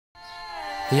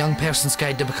The Young Person's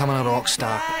Guide to Becoming a Rock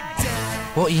Star.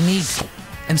 What you need,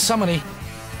 in summary,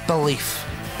 belief.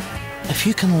 If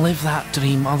you can live that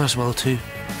dream, others will too.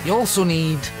 You also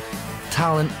need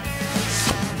talent,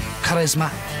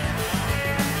 charisma,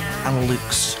 and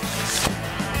looks.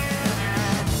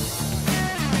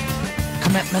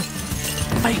 Commitment,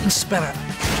 fighting spirit,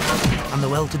 and the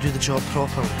will to do the job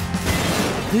properly.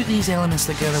 Put these elements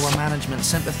together with management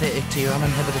sympathetic to your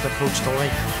uninhibited approach to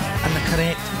life and the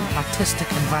correct artistic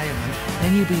environment,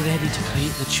 then you'll be ready to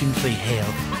create the tune-free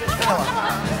hell. Killer.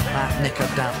 That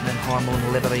knicker-dampening,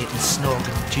 hormone-liberating snog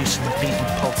inducing the beating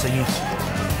pulse of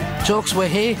youth. Jocks Wa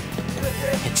Hey,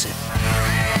 it's it.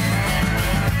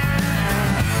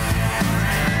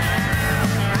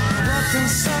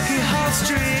 Sucky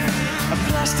heartstring, a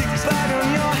plastic bag on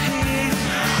your head,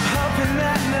 hoping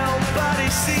that nobody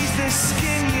sees the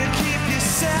skin you keep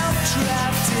yourself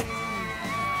trapped in.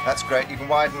 That's great, you can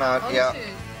widen out, yeah.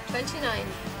 29.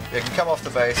 You can come off the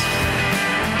base.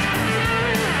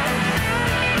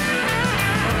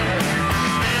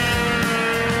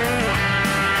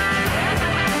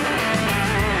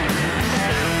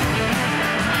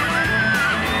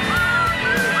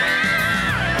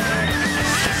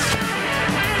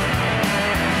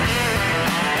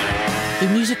 The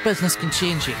music business can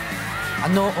change you,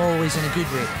 and not always in a good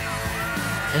way.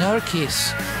 In our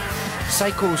case,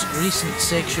 Psycho's recent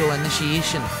sexual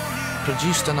initiation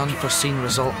produced an unforeseen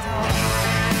result.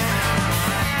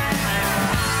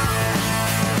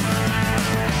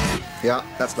 Yeah,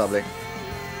 that's lovely.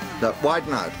 Now,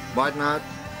 widen out,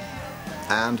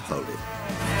 and hold it.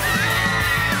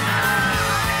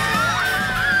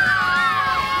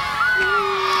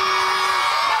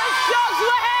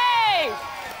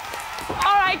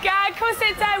 Guys, come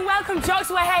sit down. Welcome, Jocks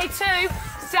Wa Hey, to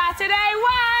Saturday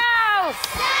Wow!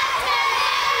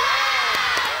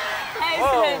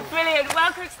 Excellent, brilliant.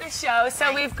 Welcome to the show.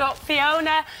 So we've got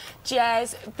Fiona,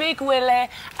 Jez, Big Willie,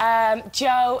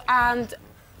 Joe, and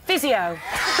Physio.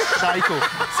 Psycho.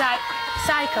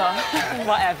 Psycho.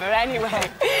 Whatever. Anyway,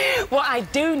 what I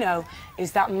do know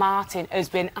is that Martin has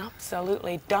been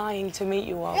absolutely dying to meet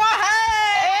you all. Hey,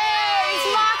 it's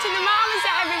Martin, the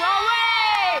marmoset, everyone.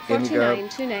 49,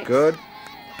 two next. Good.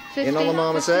 50, In on the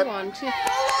marmoset. 51, two. Man,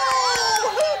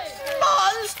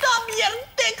 stop your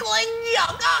tickling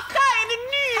young.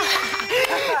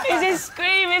 He's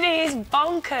screaming, he's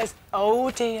bonkers.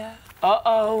 Oh dear.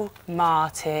 Uh-oh,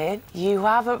 Martin, you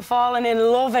haven't fallen in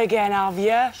love again, have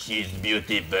you? She's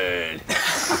beautiful.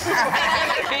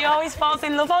 He always falls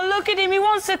in love. Oh, look at him, he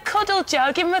wants a cuddle,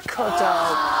 Joe. Give him a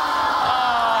cuddle.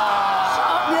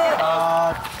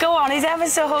 Oh. Go on, he's ever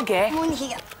so huggy.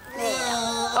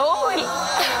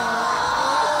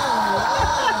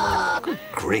 Good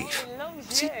grief.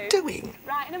 What's he doing?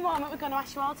 Right, in a moment, we're going to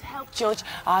ask you all to help judge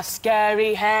our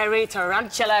scary, hairy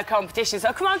tarantula competition.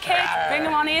 So come on, kids, bring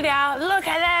them on here now. Look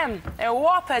at them. They're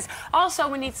whoppers. Also,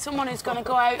 we need someone who's going to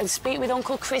go out and speak with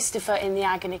Uncle Christopher in the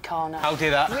agony corner. I'll do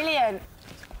that. Brilliant.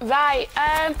 Right,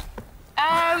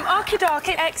 okie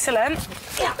dokie, excellent.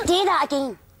 Do that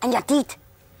again, and your teeth.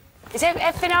 Is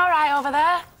everything all right over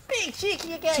there? Big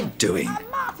cheeky again. What's he doing?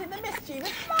 Martin, the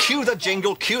mischievous. Cue the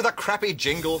jingle, cue the crappy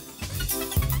jingle.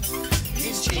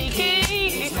 He's cheeky,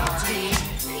 he's naughty,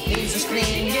 He's a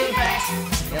screaming back.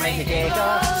 He'll make a giggle,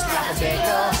 slap a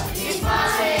giggle. He's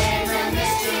Martin, the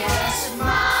mischievous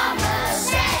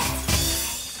marmoset.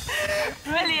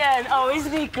 brilliant. Oh,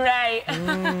 isn't he great?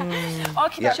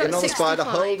 Okay, Yeah, in on the spider,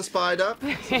 hold the spider.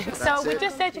 So we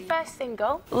just heard your first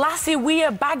single. Lassie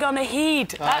Weir Bag on a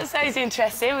Heed. That sounds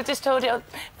interesting. We just told it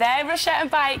there. Rush out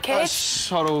and bite, kids. That's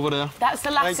her over there. That's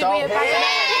the Lassie Weir Bag on a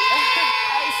Heed.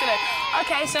 Excellent.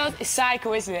 OK, so it's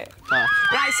Psycho, isn't it?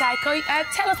 Right, Psycho,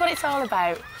 tell us what it's all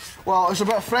about. Well, it's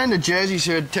about a friend of Jezzy's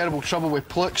who had terrible trouble with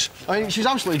plucks. I mean, she's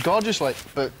absolutely gorgeous, like,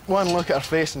 but one look at her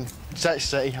face and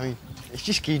Ceci, I mean, it's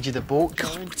just gives you the boat.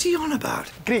 God, what's he on about?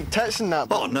 Great tits and that.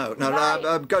 Oh, no,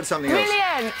 Right. go to something else.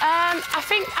 Brilliant.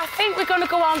 I think we're going to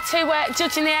go on to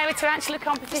judging the hairy tarantula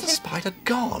competition. Is the spider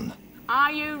gone?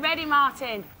 Are you ready,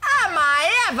 Martin? Am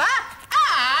I ever?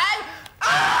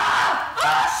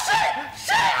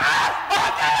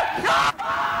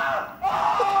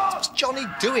 What's Johnny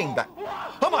doing back?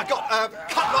 Oh, my God,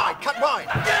 cut wide.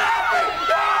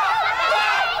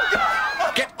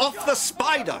 Get off the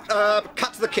spider.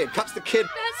 Cut to the kid. That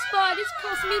spider's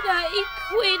cost me 30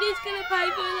 quid. He's going to pay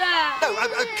for that.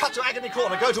 No, cut to Agony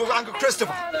Corner. Go to Uncle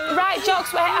Christopher. Right,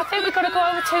 Jocks, I think we're going to go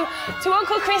over to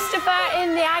Uncle Christopher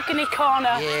in the agony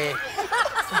corner. Yeah.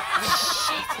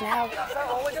 Shit, now.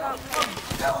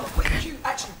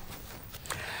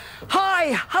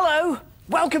 Hi, hello,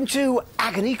 welcome to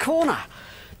Agony Corner.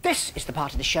 This is the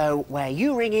part of the show where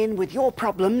you ring in with your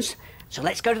problems. So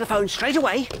let's go to the phone straight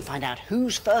away and find out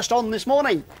who's first on this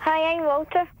morning. Hi, I'm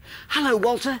Walter. Hello,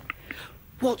 Walter.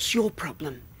 What's your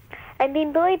problem? I'm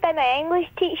being bullied by my English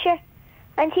teacher,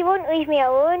 and he won't leave me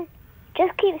alone.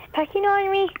 Just keeps picking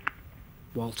on me.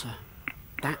 Walter,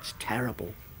 that's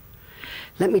terrible.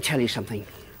 Let me tell you something.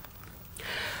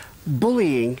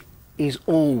 Bullying is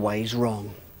always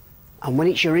wrong. And when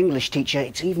it's your English teacher,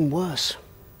 it's even worse.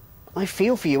 I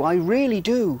feel for you, I really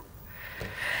do.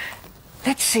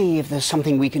 Let's see if there's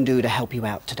something we can do to help you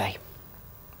out today.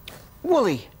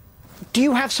 Wooly, do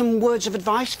you have some words of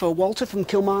advice for Walter from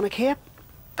Kilmarnock here?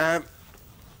 Do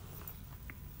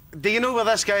you know where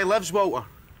this guy lives, Walter?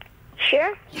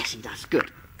 Sure. Yes, he does. Good.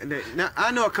 Now,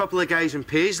 I know a couple of guys in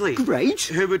Paisley. Great.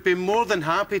 Who would be more than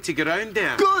happy to go round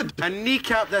there. Good. And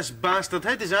kneecap this bastard.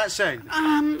 How does that sound?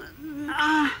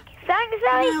 Thanks,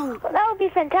 Sally. No. That would be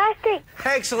fantastic.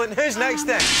 Excellent. Who's next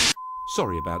then?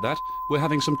 Sorry about that. We're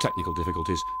having some technical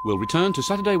difficulties. We'll return to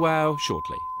Saturday Wow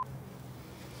shortly.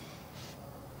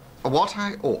 What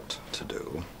I ought to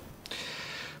do...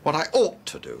 What I ought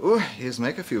to do is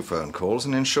make a few phone calls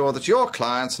and ensure that your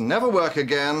clients never work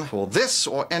again for this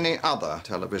or any other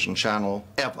television channel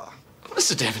ever.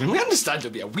 Mr. Devin, we understand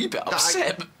you'll be a wee bit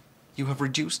upset, but... You have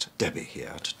reduced Debbie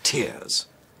here to tears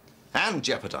and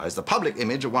jeopardised the public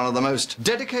image of one of the most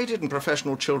dedicated and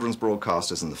professional children's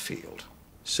broadcasters in the field.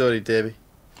 Sorry, Debbie.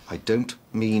 I don't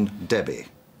mean Debbie.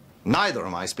 Neither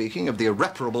am I speaking of the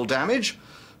irreparable damage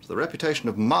to the reputation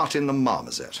of Martin the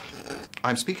Marmoset.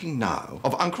 I'm speaking now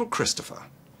of Uncle Christopher,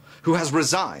 who has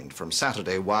resigned from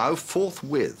Saturday Wow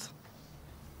forthwith.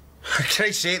 For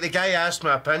Christ's sake, the guy asked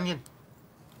my opinion.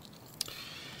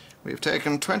 We've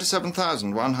taken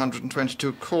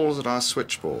 27,122 calls at our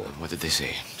switchboard. What did they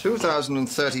say?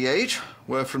 2,038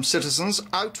 were from citizens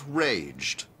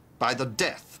outraged by the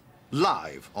death,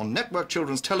 live on network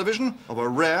children's television, of a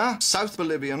rare South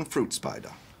Bolivian fruit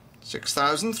spider.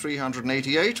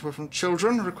 6,388 were from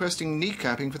children requesting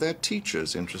kneecapping for their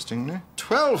teachers, interestingly.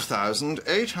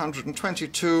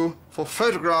 12,822 for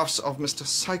photographs of Mr.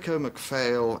 Psycho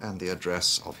McPhail and the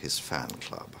address of his fan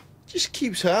club. Just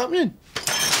keeps happening.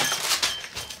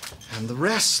 And the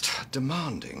rest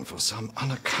demanding, for some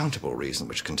unaccountable reason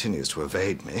which continues to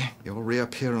evade me, your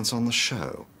reappearance on the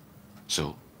show.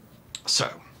 So,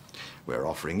 we're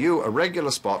offering you a regular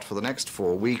spot for the next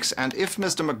 4 weeks, and if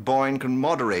Mr. McBoyne can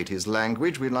moderate his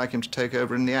language, we'd like him to take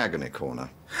over in the agony corner.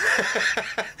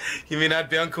 You mean I'd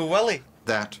be Uncle Willie?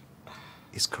 That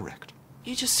is correct.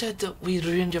 You just said that we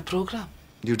ruined your programme.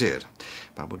 You did,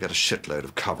 but we'll get a shitload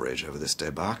of coverage over this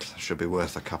debacle. Should be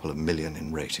worth a couple of million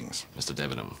in ratings. Mr.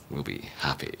 Debenham, we'll be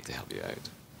happy to help you out.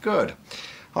 Good.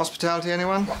 Hospitality,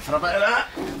 anyone? For a bit of that.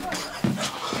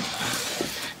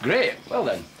 Great. Well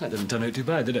then, that didn't turn out too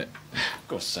bad, did it? Of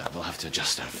course, we'll have to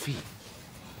adjust our fee.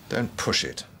 Don't push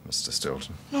it, Mr.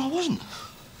 Stilton. No, I wasn't.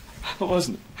 I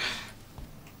wasn't.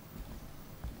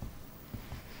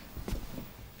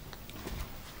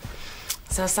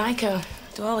 So, Psycho,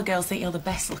 do all the girls think you're the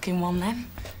best-looking one, then?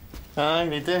 Aye,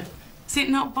 they do. Does it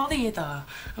not bother you, though?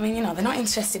 I mean, you know, they're not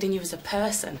interested in you as a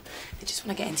person. They just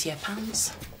want to get into your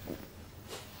pants.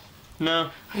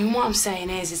 No. I mean, what I'm saying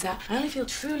is that I only feel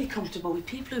truly comfortable with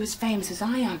people who are as famous as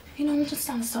I am. You know,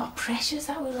 understand the sort of pressures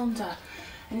that we're under.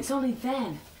 And it's only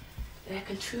then that I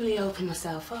can truly open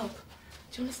myself up.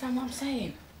 Do you understand what I'm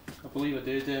saying? I believe I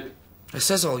do, David.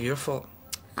 This is all your fault.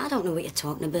 I don't know what you're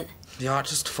talking about. The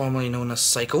artist formerly known as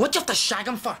Psycho. What'd you have to shag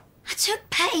him for? I took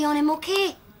pity on him,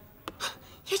 okay?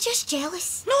 You're just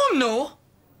jealous. No, I'm no.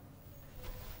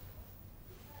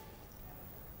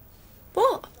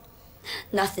 What?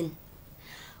 Nothing.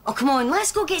 Oh, come on,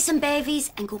 let's go get some bevies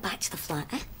and go back to the flat,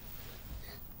 eh?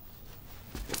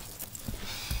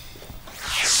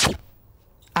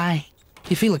 Aye.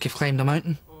 You feel like you've climbed a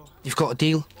mountain. You've got a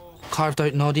deal, carved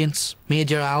out an audience,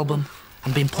 made your album,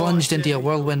 and been plunged into a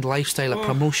whirlwind lifestyle of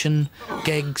promotion,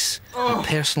 gigs, and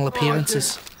personal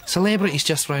appearances. Celebrity's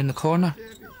just round the corner,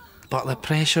 but the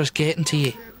pressure's getting to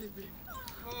you.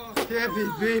 Debbie,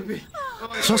 baby.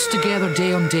 Thrust together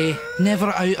day on day, never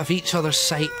out of each other's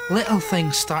sight, little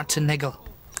things start to niggle.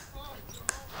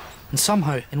 And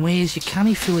somehow, in ways you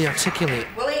can't fully articulate,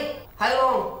 Willie, how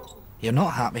long? you're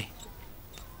not happy.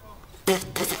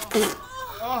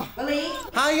 Willie?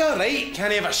 Aye, all right.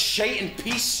 Can't have a shite in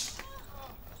peace.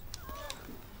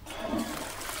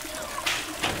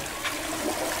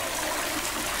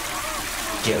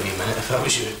 Get a wee minute if I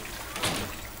was you.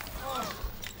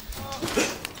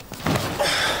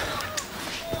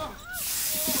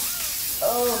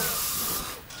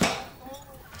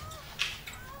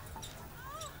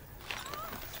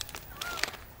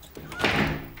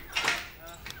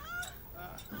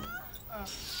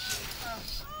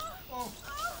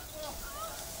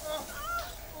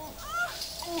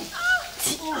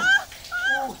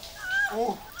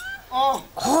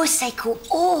 Oh, Psycho,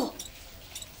 oh!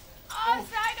 Oh,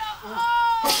 Psycho,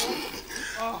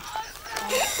 oh!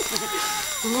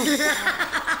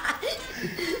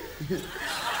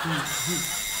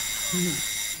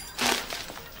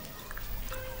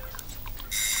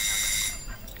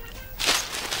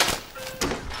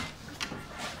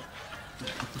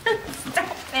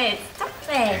 Stop it.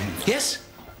 Yes?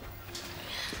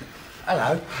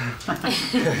 Hello.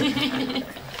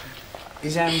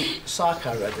 Is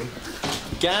Psycho ready?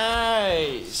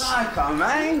 Guys! Psycho,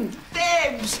 man!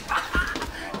 Debs!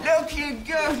 Looking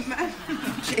good, man!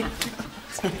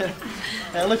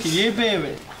 Hey, look at you,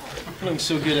 baby. Looking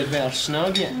so good I'd better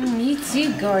snug you. You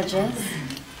too, gorgeous.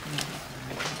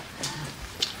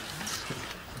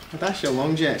 That's your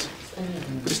lung, Jess.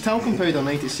 But it's talcum powder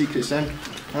night at Secrets in.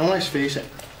 And let's face it,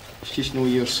 it's just no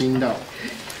year seen that.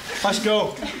 Let's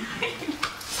go.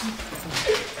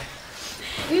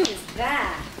 Who was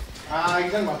that?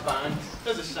 He's in my band.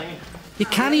 There's a singing. You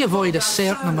can't avoid a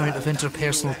certain amount of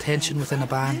interpersonal tension within a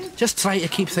band. Just try to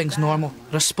keep things normal.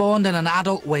 Respond in an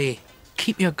adult way.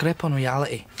 Keep your grip on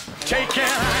reality. Take an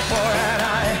eye for an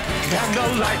eye, and a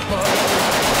light for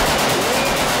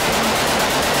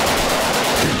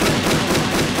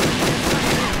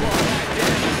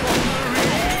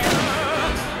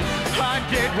I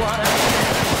did what I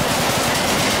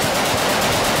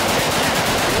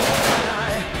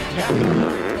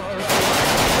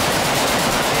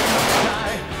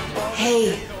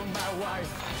Hey.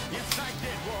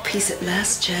 Peace at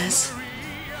last, Jazz.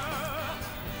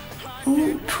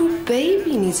 Oh, poor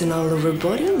baby needs an all-over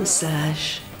body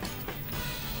massage.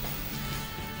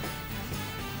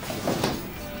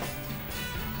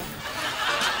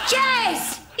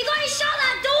 Jess! You gotta shut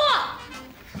that door!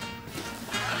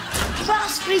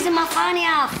 What's freezing my fanny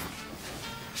off?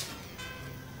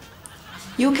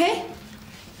 You okay?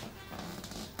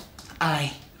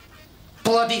 Aye.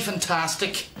 Bloody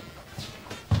fantastic.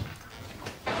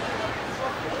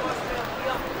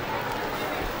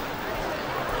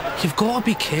 You've got to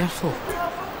be careful.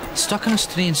 Stuck in a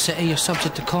strange city, you're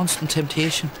subject to constant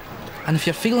temptation. And if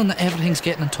you're feeling that everything's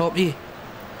getting on top of you,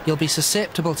 you'll be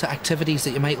susceptible to activities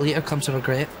that you might later come to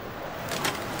regret.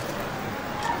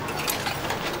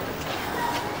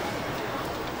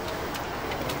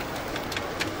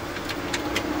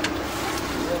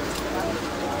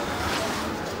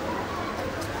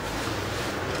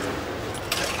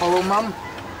 Hello, Mum.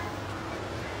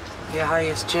 Yeah, hi,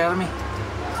 it's Jeremy.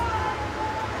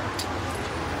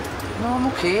 No, I'm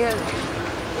okay.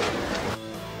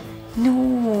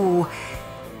 No,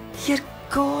 you're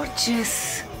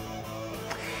gorgeous.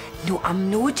 No,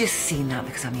 I'm not just saying that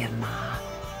because I'm your ma.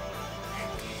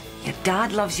 Your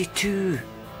dad loves you too.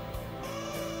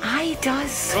 Aye, he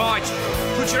does. Right,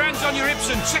 put your hands on your hips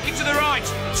and check it to the right.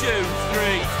 2,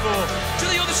 3, 4. To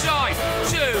the other side.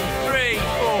 2, 3,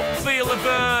 4. Feel the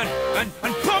burn and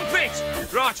pump it.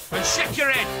 Right, and shake your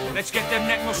head. Let's get them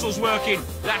neck muscles working.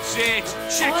 That's it.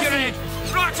 Shake your head.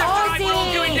 Right after right, we're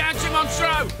all going down to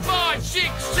Montreux. 5,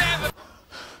 6, 7.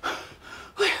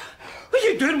 What are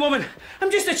you doing, woman?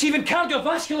 I'm just achieving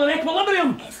cardiovascular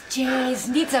equilibrium. It's Jez.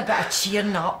 Needs a bit of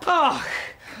cheering up. Oh.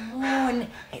 Come on.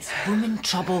 It's woman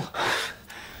trouble.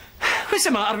 What's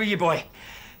the matter with you, boy?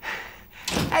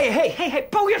 Hey,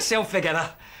 pull yourself together.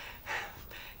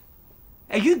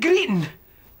 Are you greeting?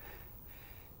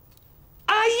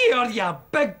 Aye, you are, you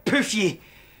big poof, ye.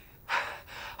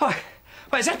 Oh,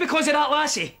 what, is this because of that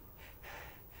lassie?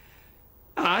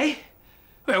 Aye?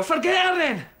 Well, forget her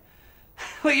then.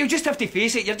 Look, you just have to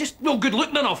face it, you're just no good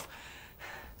looking enough.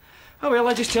 Oh well,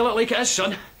 I just tell it like it is,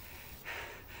 son.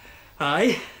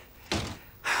 Aye.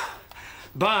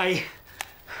 Bye.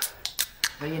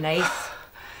 Were you nice?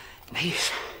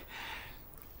 Nice.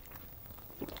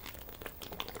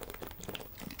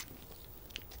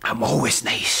 I'm always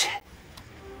nice.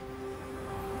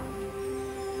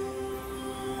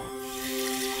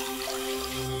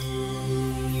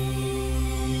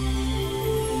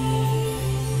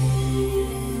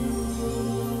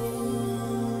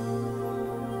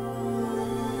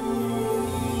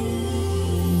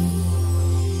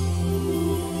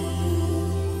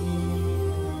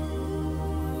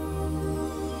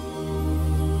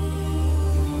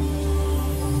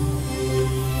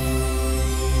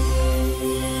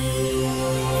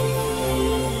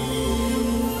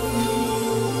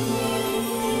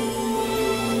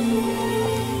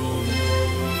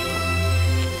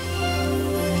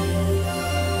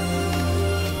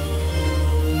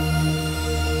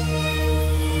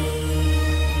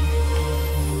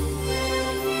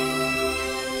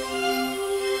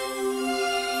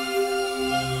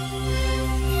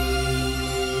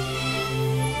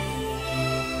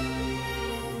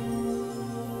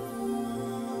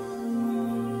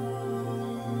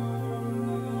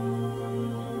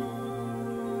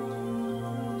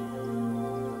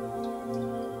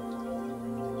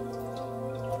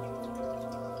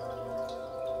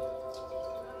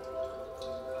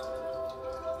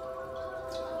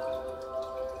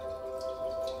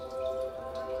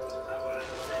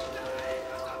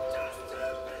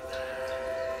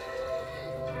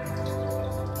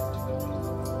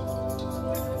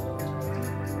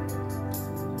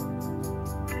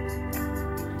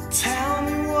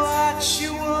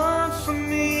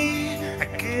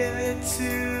 it to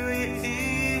you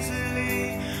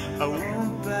easily. I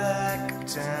won't back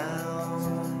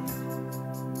down.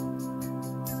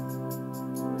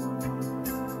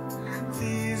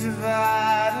 These are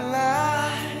vitalized.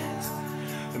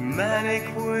 The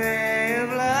manic way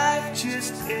of life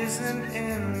just isn't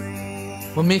in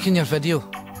me. When making your video,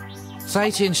 try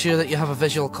to ensure that you have a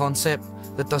visual concept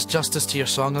that does justice to your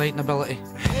songwriting ability.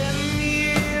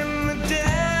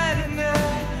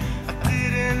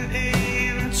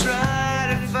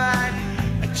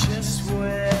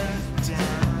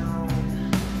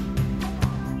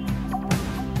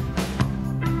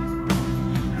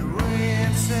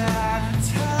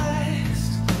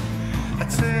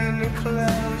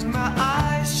 Close my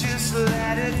eyes, just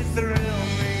let it thrill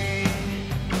me.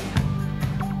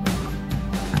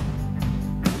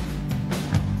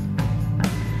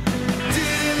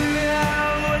 Didn't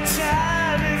know what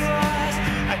time it was.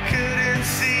 I couldn't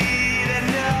see that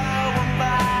no one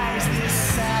buys this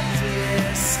sad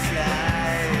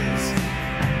disguise.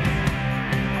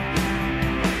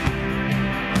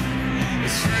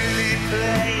 It's really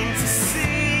plain to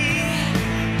see.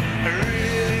 I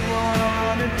really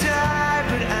wanna die.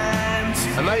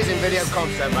 Amazing video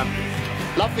concept, man.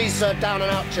 Love these down and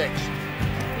out chicks.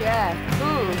 Yeah,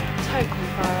 ooh, totally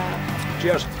far out.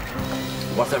 Cheers.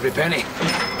 Worth every penny.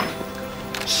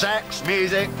 Sex,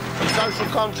 music, social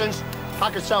conscience. I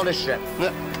could sell this shit.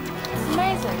 It's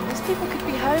amazing. These people could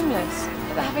be homeless,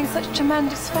 but they're having such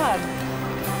tremendous fun.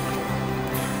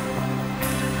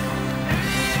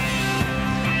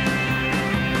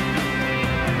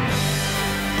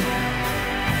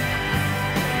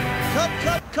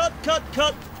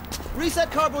 Cut!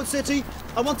 Reset Cardboard City.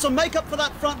 I want some makeup for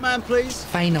that front man, please.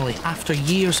 Finally, after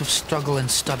years of struggle and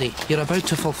study, you're about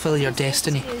to fulfill your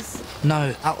destiny.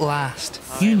 Now, at last,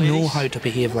 you know how to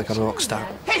behave like a rock star.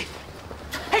 Hey!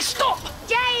 Hey, stop!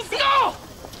 Jason! No!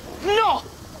 No!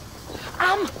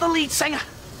 I'm the lead singer.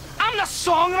 I'm the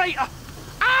songwriter.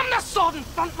 I'm the sodding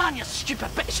frontman, you stupid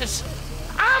bitches.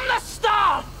 I'm the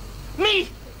star! Me!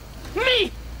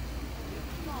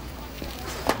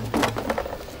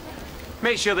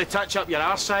 Make sure they touch up your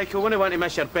arse cycle. Wouldn't want to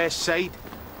miss your best side.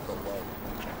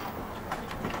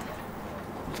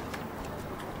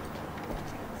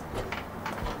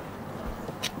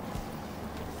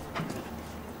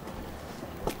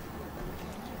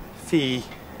 Fee.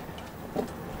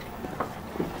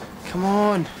 Come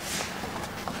on.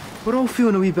 We're all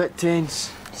feeling a wee bit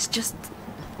tense. It's just...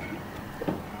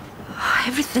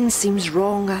 everything seems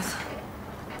wrong.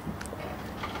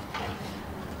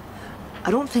 I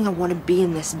don't think I want to be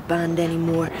in this band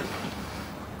anymore.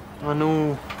 I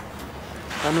know.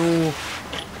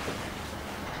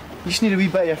 You just need a wee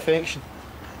bit of affection.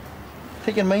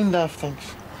 Take your mind off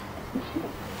things.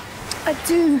 I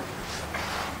do.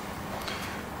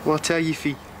 Well, I tell you,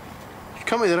 Fee, you've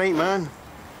come to the right man.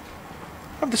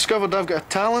 I've discovered I've got a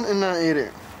talent in that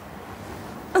area.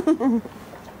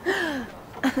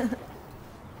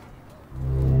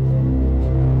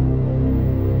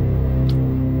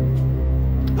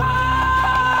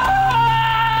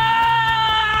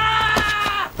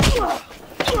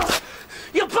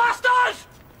 You bastard!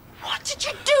 What did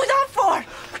you do that for?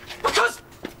 Because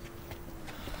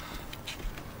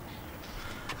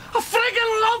I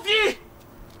friggin' love you!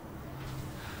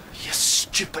 You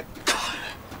stupid cunt.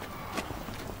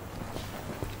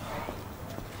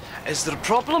 Is there a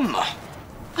problem?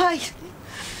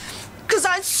 Because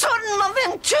I certainly love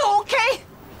him too, okay?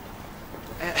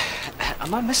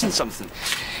 Am I missing something?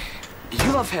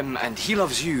 You love him and he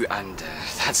loves you, and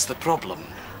that's the problem.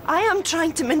 I am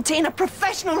trying to maintain a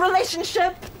professional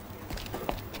relationship.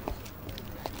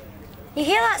 You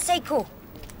hear that, Psycho?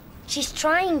 She's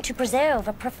trying to preserve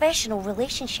a professional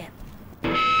relationship.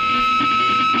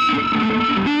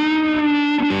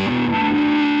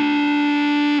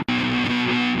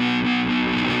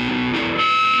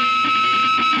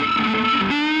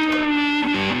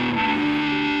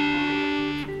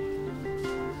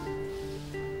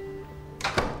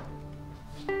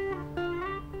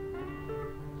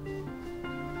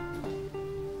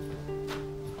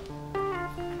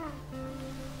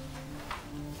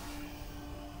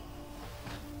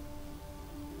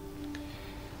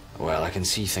 Well, I can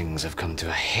see things have come to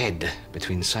a head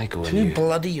between Psycho and Too you.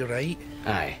 bloody right.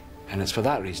 Aye, and it's for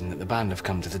that reason that the band have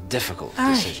come to the difficult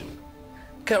decision.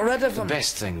 Get rid of him. The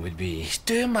best thing would be... He's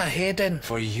doing my head in.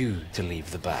 For you to leave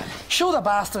the band. Show the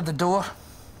bastard the door.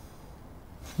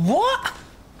 What?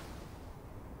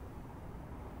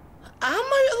 I'm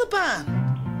out of the band?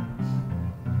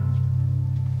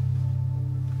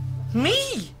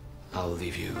 Me? I'll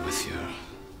leave you with your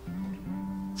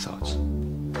thoughts.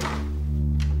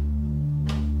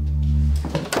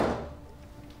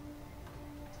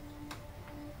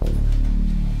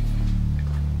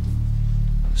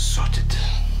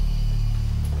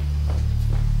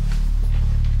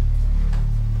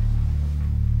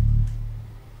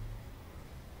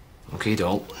 OK,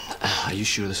 doll. Are you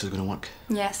sure this is going to work?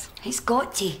 Yes. It's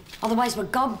got to. Otherwise we're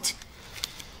gubbed.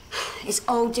 It's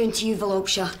all down to you,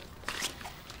 Volopsha.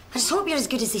 I just hope you're as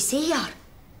good as they say you are.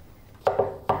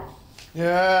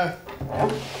 Yeah.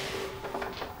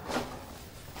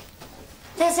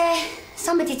 There's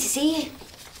somebody to see you.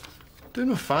 Doing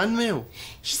my fan mail.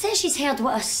 She says she's heard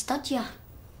what a stud you are.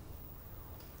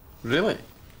 Really?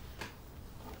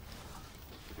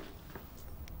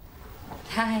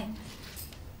 Hi.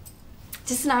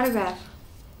 Just an autograph.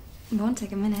 It won't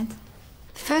take a minute.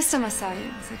 The first time I saw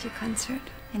you was at your concert,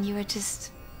 and you were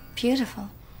just beautiful.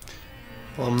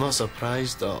 Well, I'm not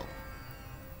surprised, doll.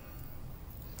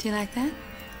 Do you like that?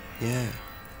 Yeah.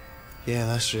 Yeah,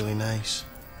 that's really nice.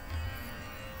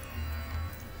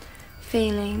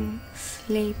 Feeling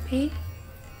sleepy?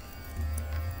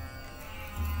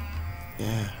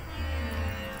 Yeah.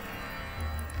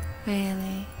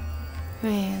 Really?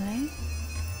 Really?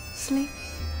 Sleep?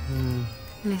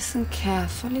 Listen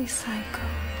carefully, Psycho.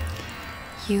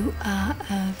 You are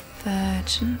a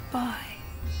virgin boy.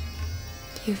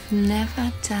 You've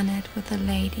never done it with a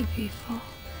lady before.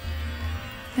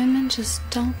 Women just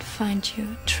don't find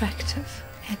you attractive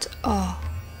at all.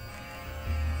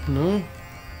 No?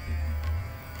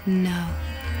 No.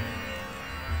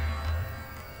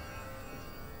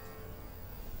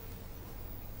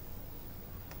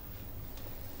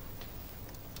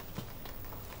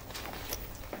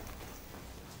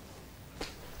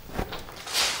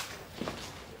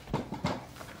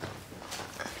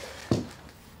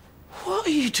 What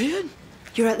are you doing?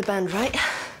 You're at the band, right?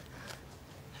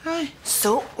 Aye.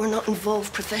 So, we're not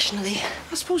involved professionally.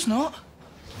 I suppose not.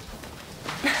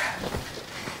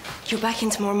 You're back in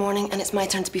tomorrow morning, and it's my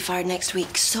turn to be fired next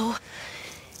week, so...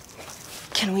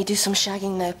 Can we do some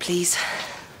shagging now, please?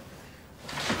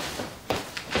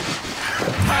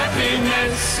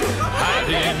 Happiness,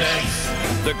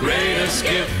 happiness, the greatest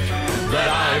gift that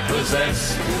I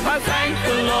possess. I thank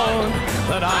the Lord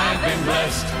that I've been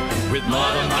blessed with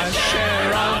more than my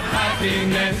share of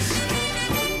happiness.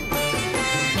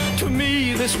 To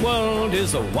me, this world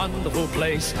is a wonderful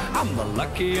place. I'm the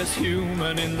luckiest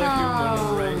human in the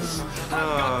human race. I've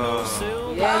got no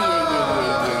silver.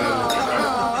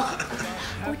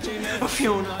 Oh,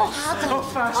 Fiona. Oh,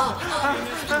 fast.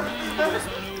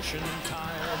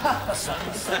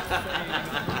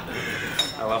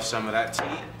 I love some of that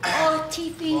tea. Oh,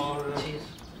 Tiffy. Oh,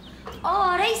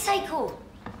 all right, Psycho.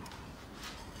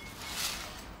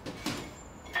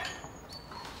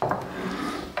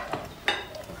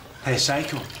 Hey,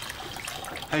 Psycho.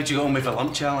 How'd you get on with the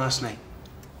lump chair last night?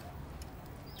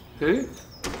 Who?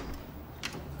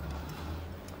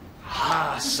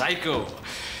 Ah, Psycho.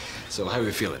 So, how are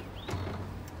we feeling?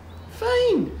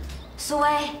 Fine. So,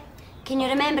 can you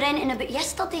remember anything about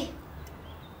yesterday?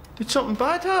 Did something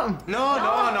bad happen? No,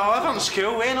 everyone's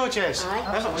cool, we know, Jess.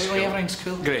 Everyone's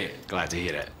cool. Great, glad to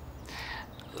hear it.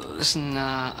 Listen,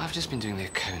 I've just been doing the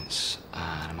accounts,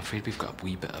 and I'm afraid we've got a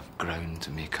wee bit of ground to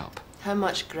make up. How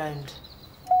much ground?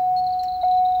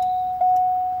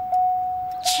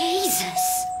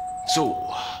 Jesus! So,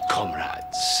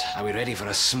 comrades, are we ready for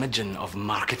a smidgen of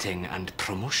marketing and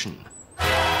promotion?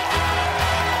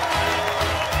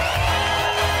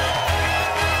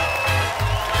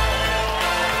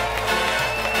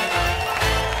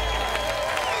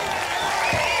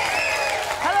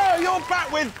 Hello, you're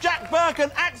back with Jack Burke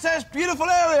and Access Beautiful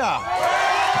Area.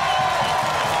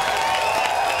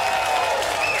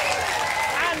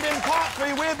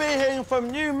 We'll be hearing from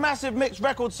new massive mixed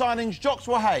record signings, Jocks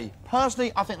Wa Hey.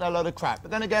 Personally, I think they're a load of crap,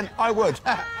 but then again, I would.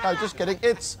 No, just kidding,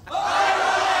 it's...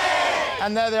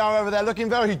 And there they are over there, looking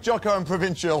very jocko and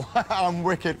provincial. I'm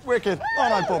wicked, wicked. Oh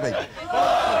no, Bobby.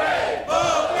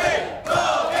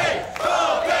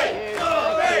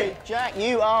 Jack,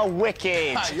 you are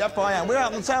wicked. Yep, I am. We were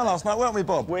out in the town last night, weren't we,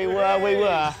 Bob? We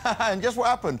were. And guess what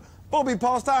happened? Bobby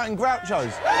passed out in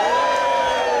Groucho's.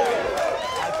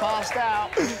 I passed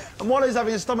out. And while he's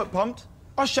having his stomach pumped,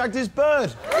 I shagged his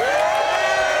bird.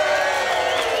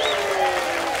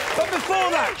 But before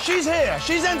that, she's here.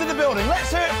 She's entered the building. Let's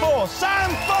hear it for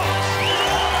Sam Fox.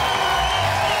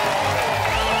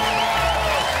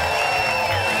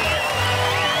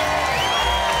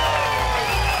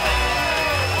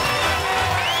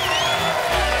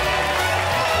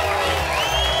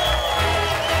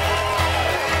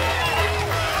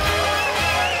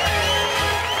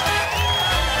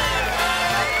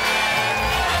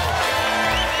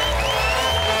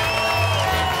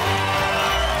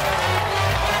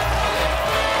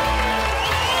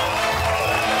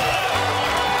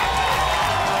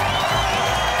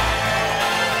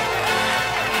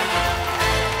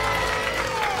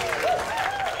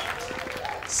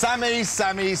 Sammy,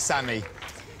 Sammy, Sammy.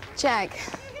 Jack.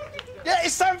 Yeah,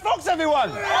 it's Sam Fox, everyone!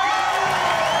 So,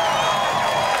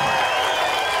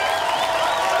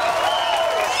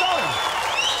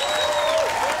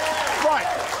 right.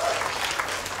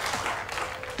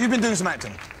 You've been doing some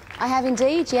acting. I have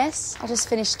indeed, yes. I just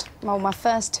finished my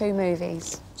first 2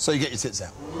 movies. So you get your tits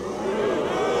out?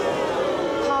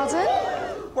 Pardon?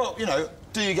 Well, you know,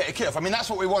 do you get your kit off? I mean,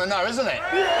 that's what we want to know, isn't it?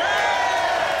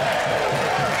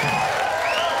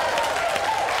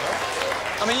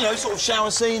 I mean, you know, sort of shower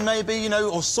scene, maybe, you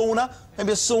know, or sauna.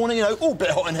 Maybe a sauna, you know, oh, a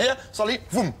bit hot in here. Suddenly,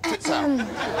 boom, tits out.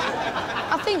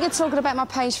 I think you're talking about my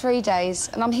page 3 days,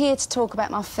 and I'm here to talk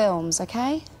about my films,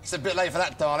 OK? It's a bit late for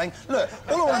that, darling. Look,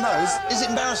 all I want to know is it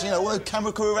embarrassing, you know, all the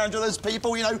camera crew around you, all those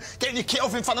people, you know, getting your kit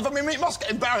off in front of them? I mean, it must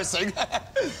get embarrassing.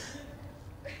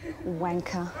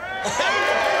 Wanker.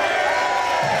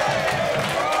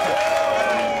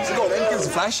 So go on then, give us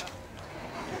a flash.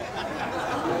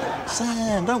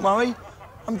 Sam, don't worry.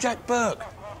 I'm Jack Burke.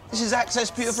 This is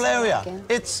Access Beautiful Area.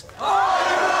 It's...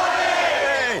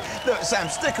 Hey! Look, Sam,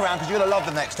 stick around because you're going to love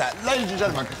the next act. Ladies and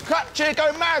gentlemen, clap, cheer,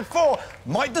 go mad for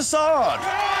Mike Desard.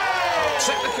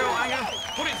 Set the coat hanger,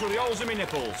 put it through the holes in my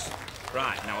nipples.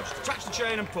 Right, now I'll just attach the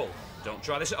chain and pull. Don't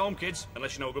try this at home, kids,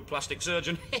 unless you know a good plastic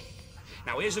surgeon.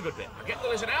 Now, here's a good bit. I get the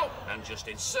lizard out and just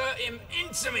insert him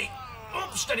into me.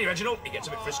 Up, steady, Reginald. He gets a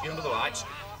bit frisky under the lights.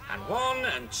 And 1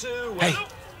 and 2... Hey,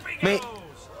 mate.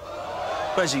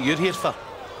 What is it you're here for?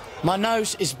 My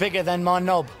nose is bigger than my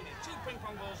knob.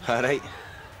 All right. A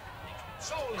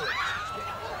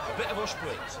bit of hush,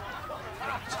 please.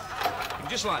 Right.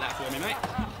 Just like that for me, mate.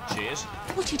 Cheers.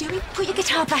 What are you doing? Put your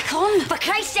guitar back on. For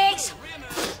Christ's sakes!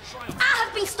 I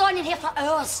have been standing here for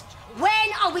hours.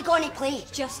 When are we going to play?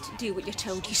 Just do what you're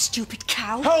told, you stupid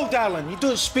cow. Hold, darling. You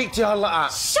don't speak to her like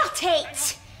that. Shut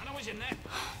it!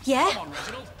 Yeah?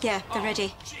 Yeah, they're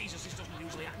ready.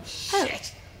 Oh.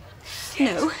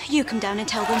 No, you come down and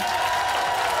tell them.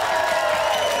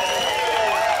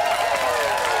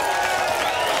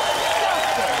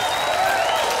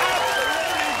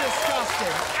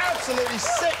 Absolutely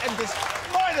sick and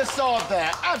Mike Desard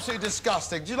there. Absolutely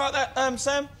disgusting. Do you like that,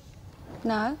 Sam?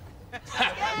 No.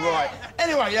 Right.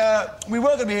 Anyway, we were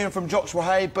going to be hearing from Jocks Wa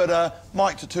Hey, but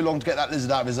Mike took too long to get that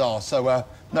lizard out of his arse, so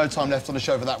no time left on the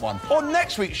show for that one. On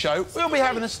next week's show, we'll be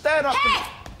having a stand-up... Hey!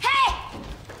 Hey!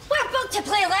 We're booked to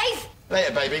play live!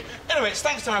 Later, baby. Anyway, it's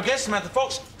thanks to our guest, Samantha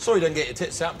Fox. Sorry you don't get your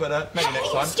tits out, but maybe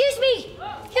next time. Excuse me!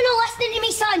 You're not listening to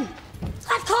me, son!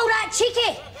 I'd call that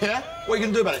cheeky! Yeah? What are you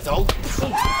going to do about it, doll?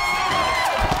 Don't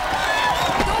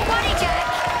worry, Jack.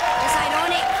 Because I'm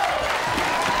on it.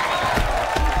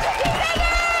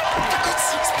 For God's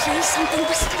sakes, please, something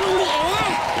whisper in the air.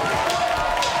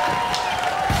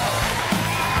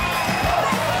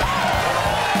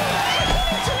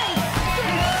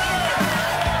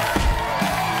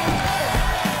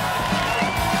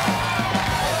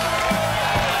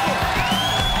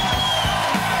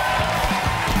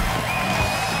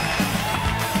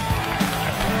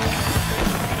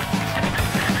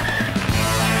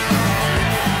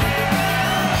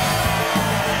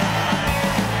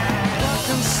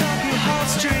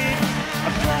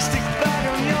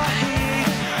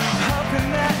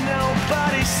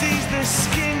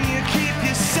 Skin you keep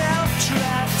yourself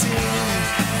trapped in.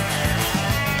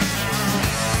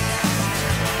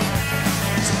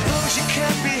 Suppose you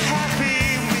can't be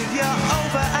happy with your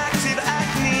overactive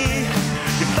acne.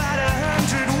 You fight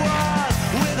 100 wars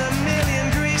with a million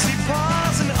greasy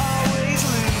paws and always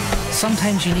lose.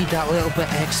 Sometimes you need that little bit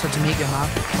extra to make your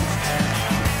mark.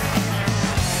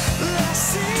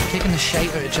 Taking the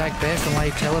shite out of Jack Beck on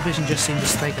live television just seemed to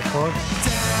strike a chord.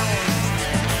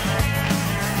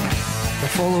 The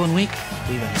following week,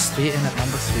 we went straight in at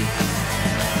number 3.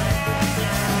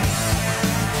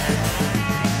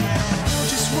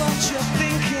 Just what you're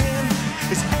thinking.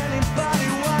 Is anybody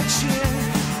watching?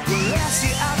 Well, last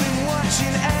year I've been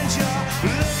watching and you're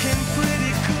looking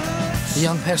pretty good. The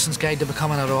Young Person's Guide to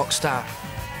Becoming a Rock Star.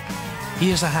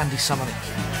 Here's a handy summary.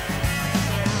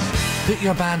 Put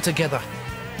your band together.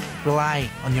 Rely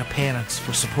on your parents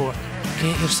for support.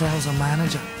 Get yourselves a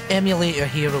manager. Emulate your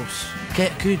heroes.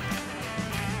 Get good.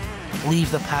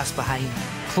 Leave the past behind.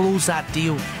 Close that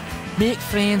deal. Make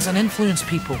friends and influence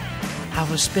people. Have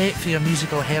respect for your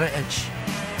musical heritage.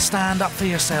 Stand up for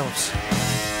yourselves.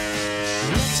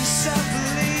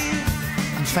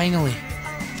 And finally,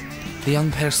 The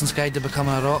Young Person's Guide to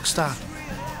Becoming a Rock Star.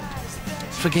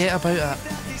 Forget about it.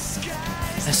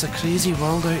 It's a crazy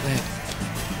world out there.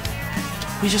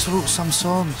 We just wrote some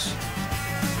songs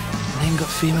and then got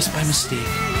famous by mistake.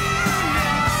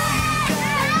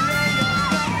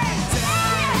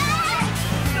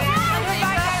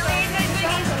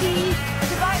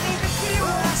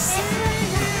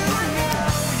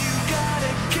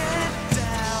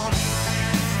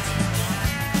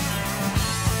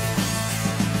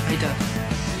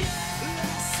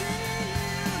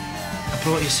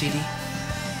 got your CD?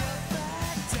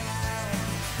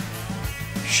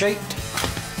 Shite.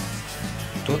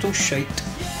 Total shite.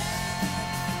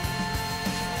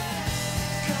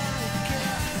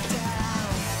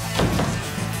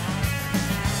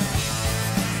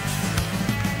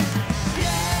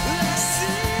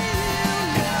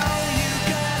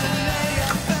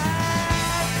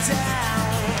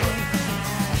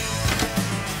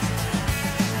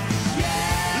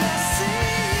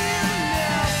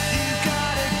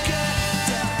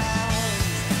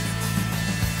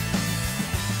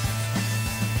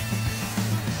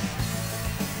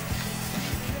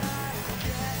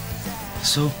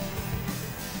 So,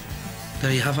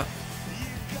 there you have it.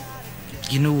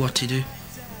 You know what to do.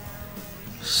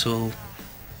 So,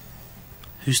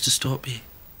 who's to stop you?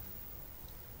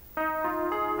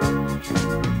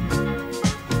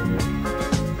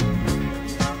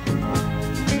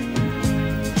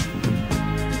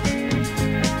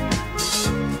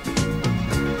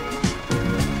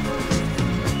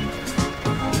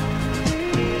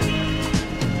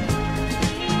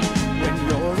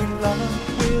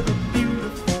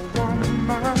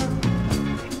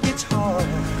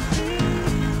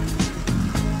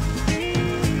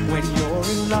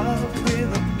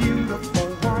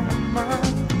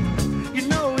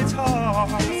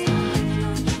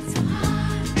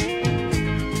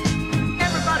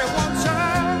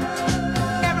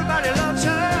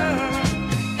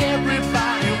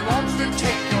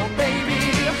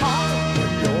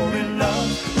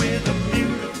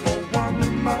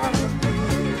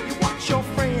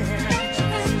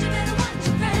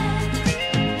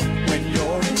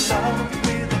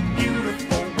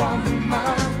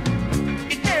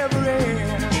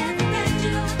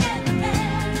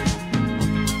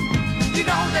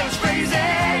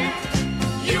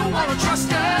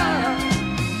 Trust her,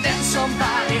 then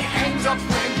somebody hangs up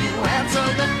when you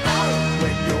answer the phone.